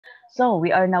So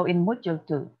we are now in Module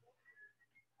 2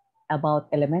 about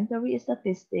elementary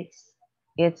statistics.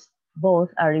 It's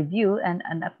both a review and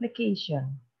an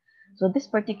application. So this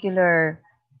particular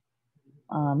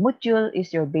module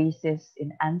is your basis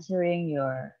in answering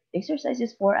your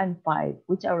exercises 4 and 5,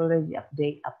 which are already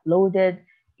uploaded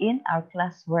in our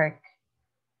classwork,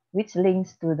 which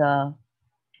links to the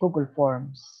Google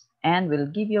Forms and will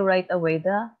give you right away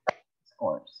the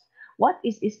scores. What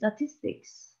is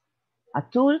statistics? A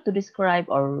tool to describe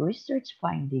our research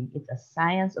finding. It's a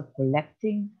science of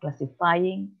collecting,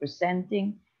 classifying,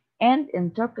 presenting, and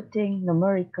interpreting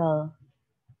numerical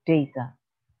data.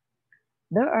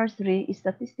 There are three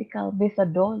statistical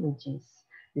methodologies: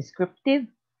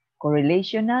 descriptive,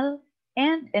 correlational,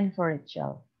 and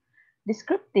inferential.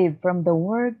 Descriptive from the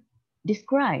word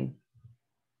describe.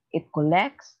 It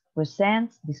collects,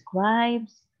 presents,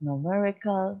 describes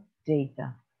numerical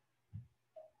data.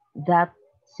 That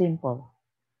simple.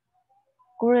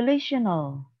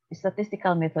 Correlational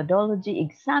statistical methodology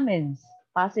examines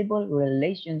possible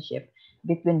relationship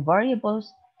between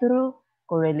variables through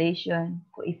correlation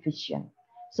coefficient.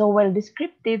 So while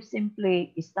descriptive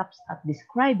simply stops at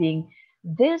describing,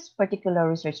 this particular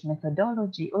research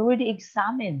methodology already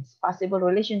examines possible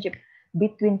relationship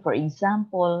between, for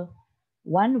example,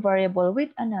 one variable with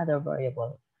another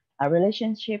variable, a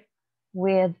relationship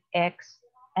with x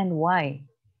and y.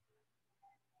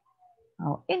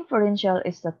 Now, inferential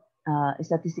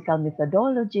statistical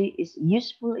methodology is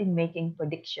useful in making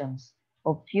predictions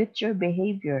of future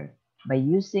behavior by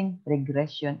using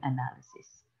regression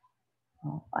analysis.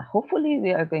 Hopefully,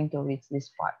 we are going to reach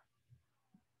this part.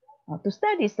 To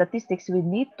study statistics, we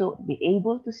need to be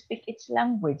able to speak its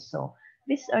language. So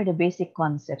these are the basic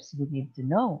concepts we need to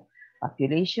know.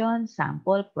 Population,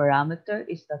 sample, parameter,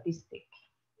 statistic.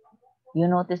 You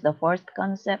notice the first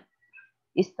concept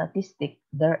is statistic.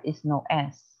 There is no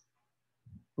S.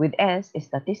 With S,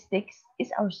 statistics is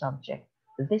our subject.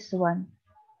 This one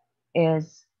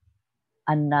is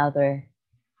another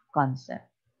concept.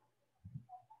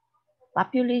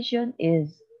 Population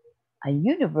is a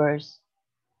universe,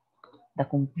 the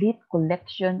complete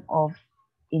collection of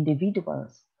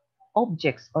individuals,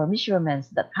 objects, or measurements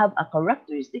that have a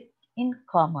characteristic in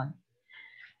common.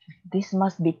 This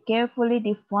must be carefully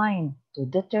defined to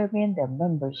determine the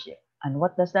membership. And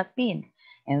what does that mean?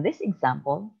 In this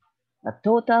example, the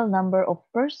total number of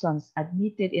persons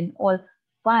admitted in all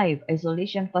 5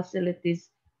 isolation facilities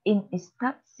in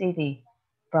Stat City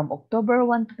from October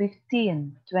 1 to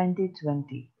 15,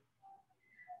 2020.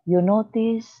 You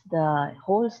notice the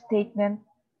whole statement,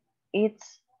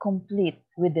 it's complete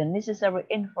with the necessary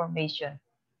information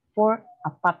for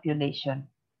a population.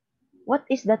 What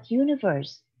is that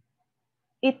universe?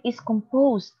 It is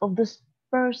composed of those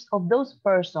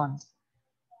persons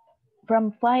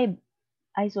from 5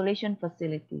 isolation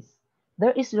facilities.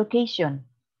 There is location,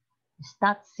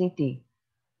 Stat City,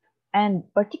 and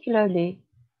particularly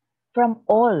from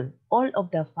all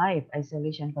of the 5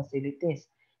 isolation facilities.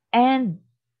 And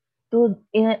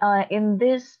in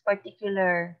this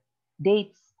particular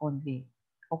dates only,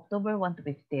 October 1 to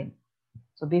 15.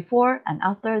 So before and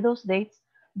after those dates,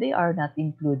 they are not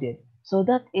included. So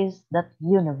that is that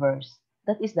universe.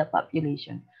 That is the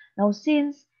population. Now,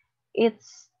 since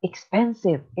it's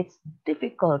expensive, it's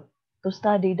difficult to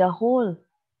study the whole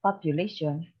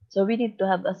population, so we need to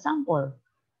have a sample.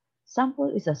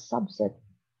 Sample is a subset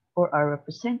or a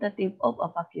representative of a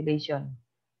population.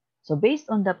 So based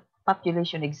on the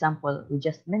population example we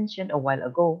just mentioned a while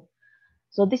ago,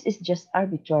 so this is just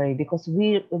arbitrary because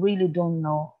we really don't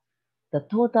know the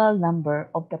total number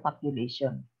of the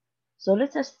population. So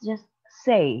let's just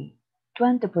say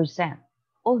 20%,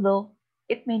 although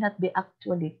it may not be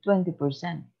actually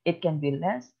 20%. It can be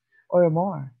less or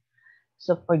more.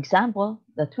 So for example,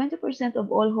 the 20%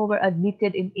 of all who were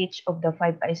admitted in each of the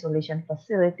 5 isolation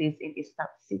facilities in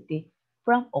Stat City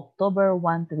from October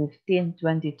 1 to 15,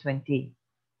 2020.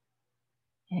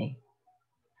 Okay.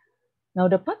 Now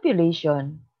the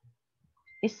population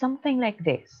is something like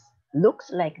this,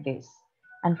 looks like this.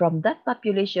 And from that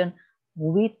population,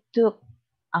 we took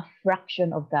a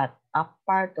fraction of that, a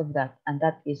part of that, and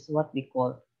that is what we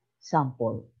call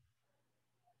sample.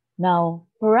 Now,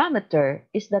 parameter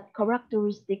is that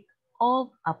characteristic of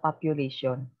a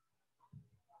population,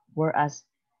 whereas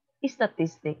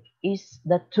statistic is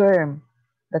the term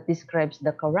that describes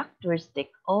the characteristic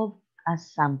of a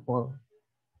sample.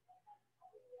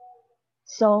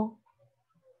 So,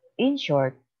 in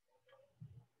short,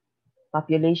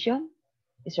 population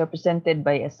is represented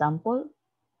by a sample,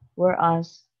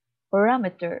 whereas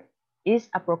parameter is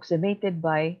approximated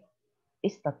by a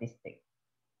statistic.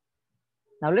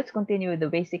 Now let's continue with the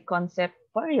basic concept,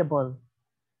 variable.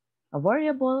 A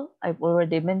variable, I've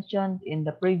already mentioned in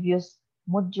the previous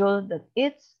module that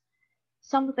it's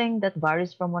something that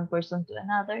varies from one person to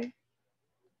another.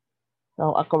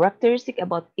 So a characteristic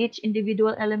about each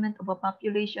individual element of a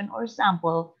population or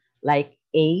sample, like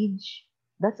age,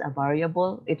 that's a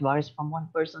variable. It varies from one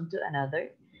person to another.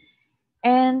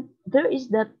 And there is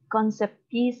that concept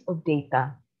piece of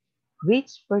data,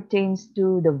 which pertains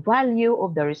to the value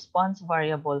of the response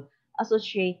variable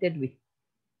associated with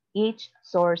each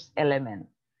source element.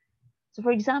 So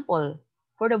for example,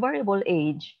 for the variable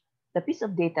age, the piece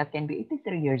of data can be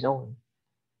 83 years old.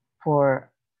 For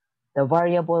the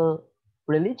variable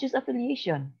religious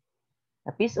affiliation,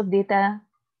 a piece of data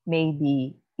may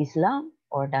be Islam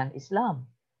or non-Islam.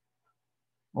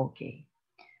 Okay.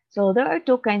 So there are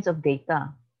two kinds of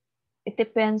data. It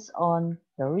depends on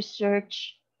the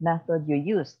research method you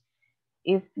use.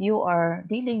 If you are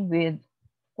dealing with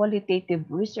qualitative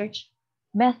research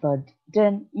method,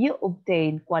 then you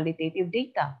obtain qualitative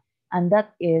data, and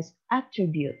that is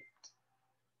attribute.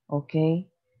 Okay.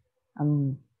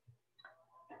 Um,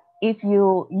 if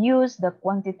you use the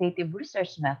quantitative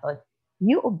research method,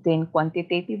 you obtain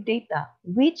quantitative data,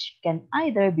 which can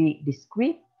either be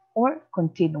discrete or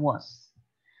continuous.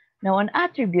 Now, an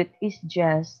attribute is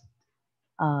just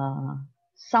uh,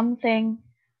 something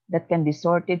that can be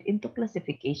sorted into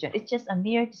classification. It's just a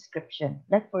mere description.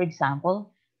 Like, for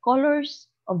example, colors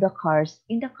of the cars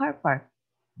in the car park,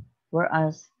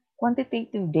 whereas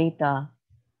quantitative data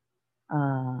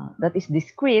that is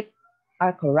discrete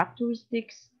are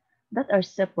characteristics that are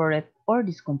separate or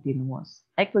discontinuous.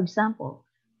 Like, for example,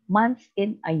 months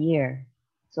in a year.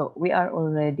 So we are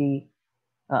already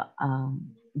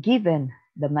given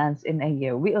the months in a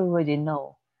year. We already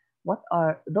know what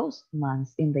are those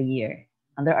months in the year.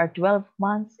 And there are 12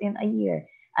 months in a year.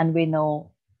 And we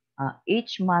know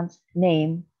each month's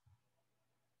name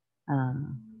uh,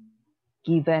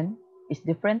 given is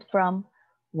different from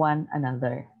one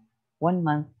another, one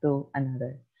month to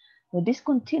another. So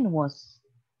discontinuous,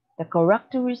 the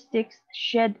characteristics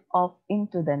shed off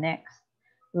into the next,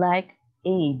 like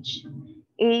age.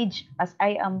 Age, as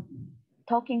I am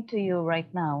talking to you right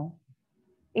now,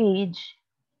 age,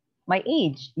 my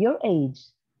age, your age,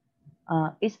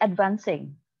 is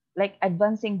advancing, like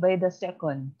advancing by the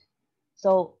second.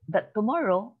 So that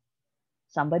tomorrow,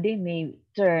 somebody may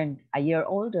turn a year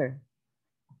older.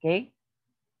 Okay?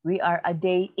 We are a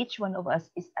day, each one of us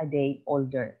is a day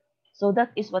older. So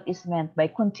that is what is meant by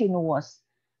continuous.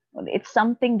 It's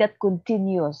something that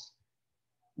continues,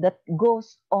 that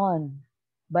goes on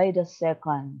by the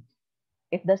second.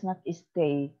 It does not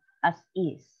stay as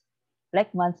is.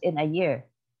 Like months in a year,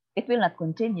 it will not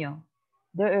continue.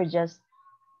 There are just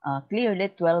clearly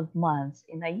 12 months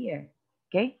in a year.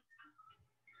 Okay?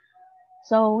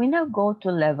 So we now go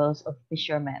to levels of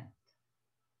measurement.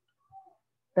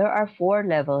 There are 4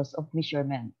 levels of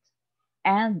measurement.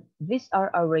 And these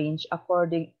are arranged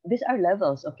according, these are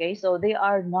levels, okay? So they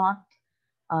are not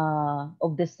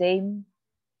of the same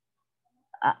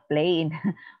plane.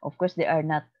 Of course, they are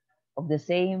not of the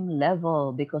same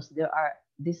level because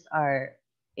these are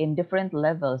in different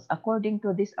levels according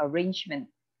to this arrangement.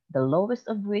 The lowest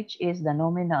of which is the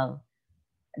nominal,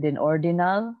 then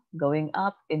ordinal, going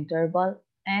up, interval,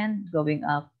 and going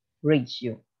up,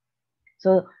 ratio.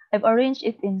 So I've arranged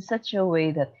it in such a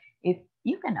way that if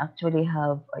you can actually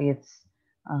have its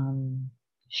um,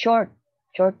 short,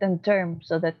 shortened term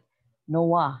so that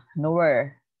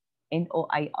nowhere,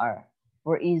 NOIR,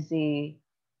 for easy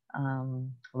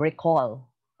recall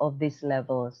of these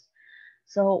levels.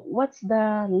 So what's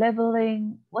the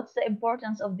leveling? What's the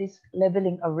importance of this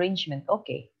leveling arrangement?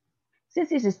 Okay, since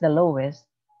this is the lowest,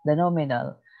 the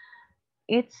nominal,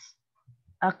 it's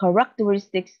a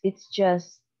characteristics. It's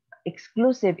just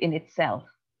exclusive in itself.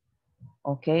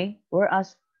 Okay,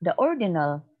 whereas the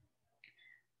ordinal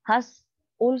has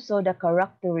also the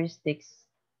characteristics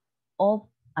of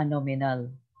a nominal.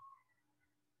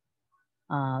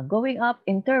 Going up,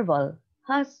 interval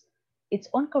has its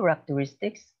own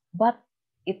characteristics, but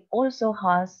it also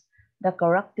has the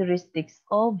characteristics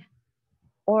of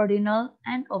ordinal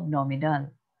and of nominal.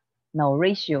 Now,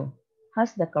 ratio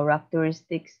has the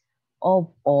characteristics of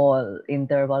all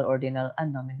interval, ordinal,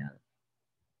 and nominal.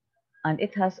 And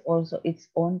it has also its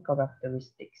own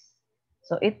characteristics.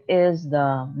 So it is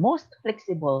the most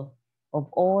flexible of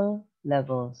all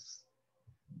levels.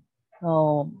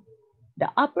 So the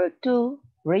upper two,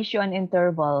 ratio and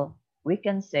interval, we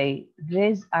can say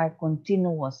these are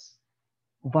continuous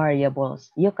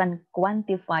variables. You can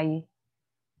quantify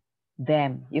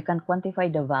them. You can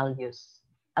quantify the values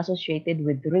associated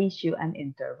with ratio and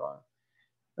interval.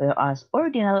 whereas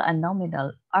ordinal and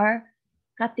nominal are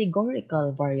categorical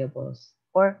variables,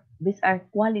 or these are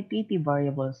qualitative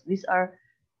variables. These are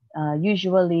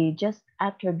usually just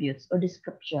attributes or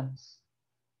descriptions.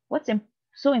 What's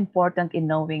so important in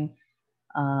knowing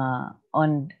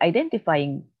on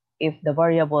identifying if the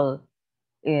variable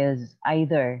is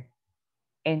either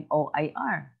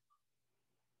NOIR?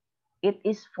 It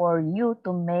is for you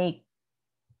to make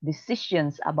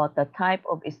decisions about the type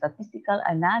of statistical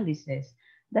analysis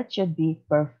that should be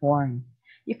performed.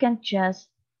 You can just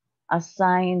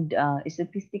assign a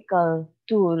statistical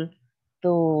tool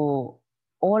to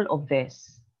all of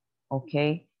this,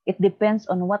 okay? It depends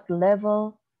on what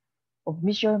level of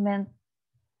measurement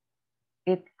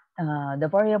the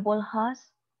variable has,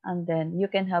 and then you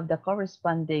can have the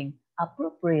corresponding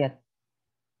appropriate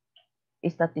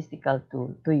statistical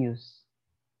tool to use.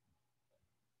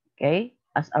 Okay,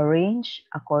 as arranged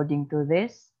according to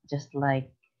this, just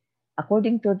like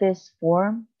according to this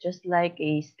form, just like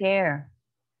a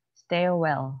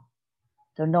stairwell.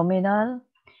 So nominal,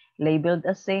 labeled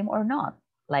as same or not,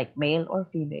 like male or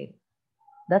female.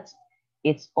 That's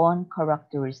its own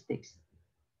characteristics.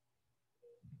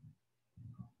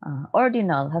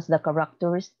 Ordinal has the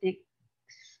characteristics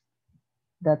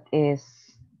that is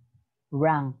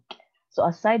rank. So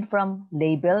aside from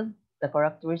labeled, the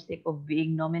characteristic of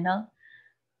being nominal,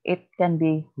 it can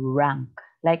be rank,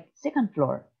 like second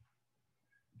floor.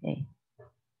 Okay.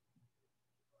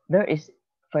 There is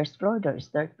first floor, there is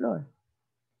third floor.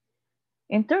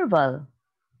 Interval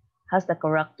has the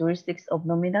characteristics of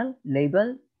nominal,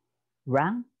 labeled,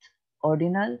 ranked,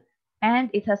 ordinal, and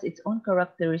it has its own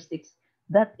characteristics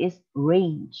that is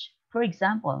range. For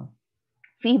example,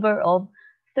 fever of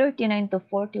 39 to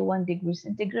 41 degrees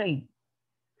centigrade.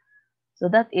 So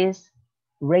that is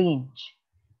range.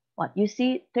 What you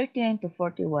see, 39 to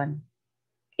 41,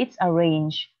 it's a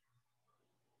range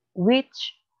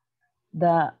which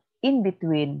the in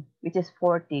between, which is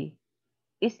 40,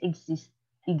 is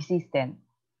existent.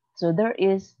 So there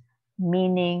is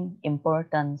meaning,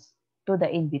 importance to the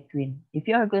in between. If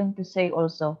you are going to say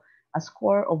also a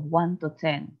score of 1 to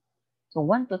 10, so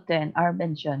 1 to 10 are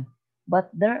mentioned, but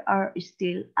there are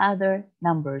still other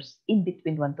numbers in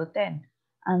between 1 to 10,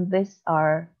 and these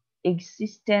are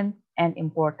existent and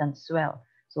important as well.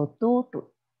 So 2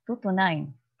 to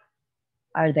 9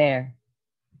 are there.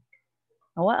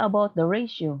 Now, what about the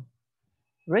ratio?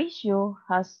 Ratio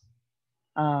has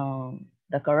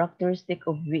the characteristic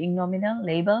of being nominal,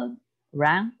 labeled,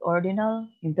 ranked, ordinal,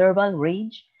 interval,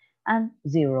 range, and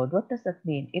zeroed. What does that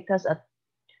mean? It has a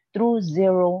true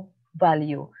zero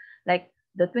value, like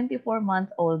the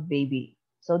 24-month-old baby.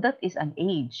 So that is an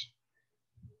age.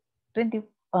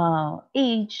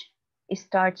 Age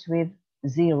starts with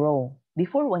 0.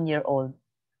 Before 1 year old,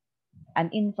 an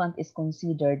infant is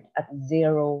considered at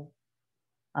 0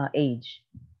 age.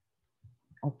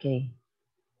 Okay.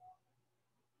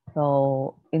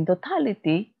 So in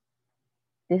totality,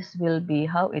 this will be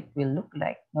how it will look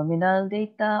like. Nominal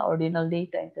data, ordinal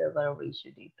data, interval,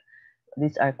 ratio data.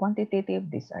 These are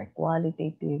quantitative, these are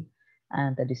qualitative,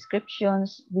 and the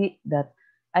descriptions that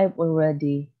I've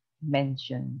already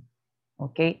mentioned.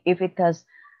 Okay, if it has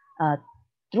a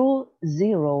true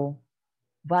 0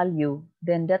 value,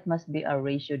 then that must be a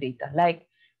ratio data. Like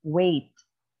weight,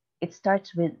 it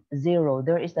starts with 0.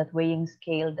 There is that weighing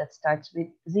scale that starts with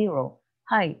 0.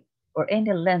 Height, or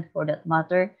any length for that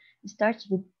matter, starts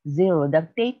with 0. The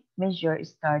tape measure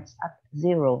starts at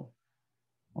 0.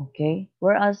 Okay,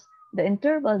 whereas the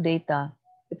interval data,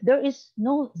 if there is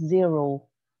no 0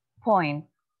 point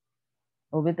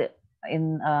with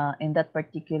in that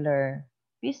particular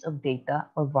piece of data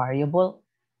or variable,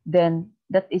 then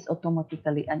that is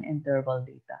automatically an interval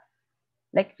data.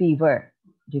 Like fever,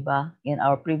 di ba? In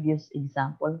our previous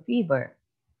example, fever,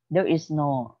 there is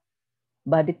no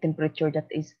body temperature that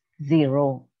is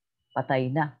 0.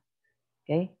 Patay na.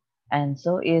 Okay? And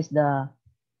so is the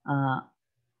uh,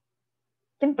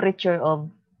 temperature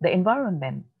of the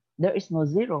environment. There is no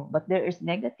 0, but there is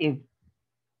negative.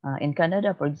 In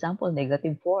Canada, for example,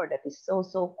 -4, that is so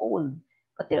cold.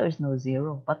 But there is no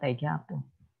 0. Patay gyapon.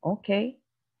 Okay?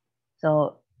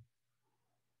 So,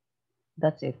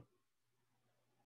 that's it.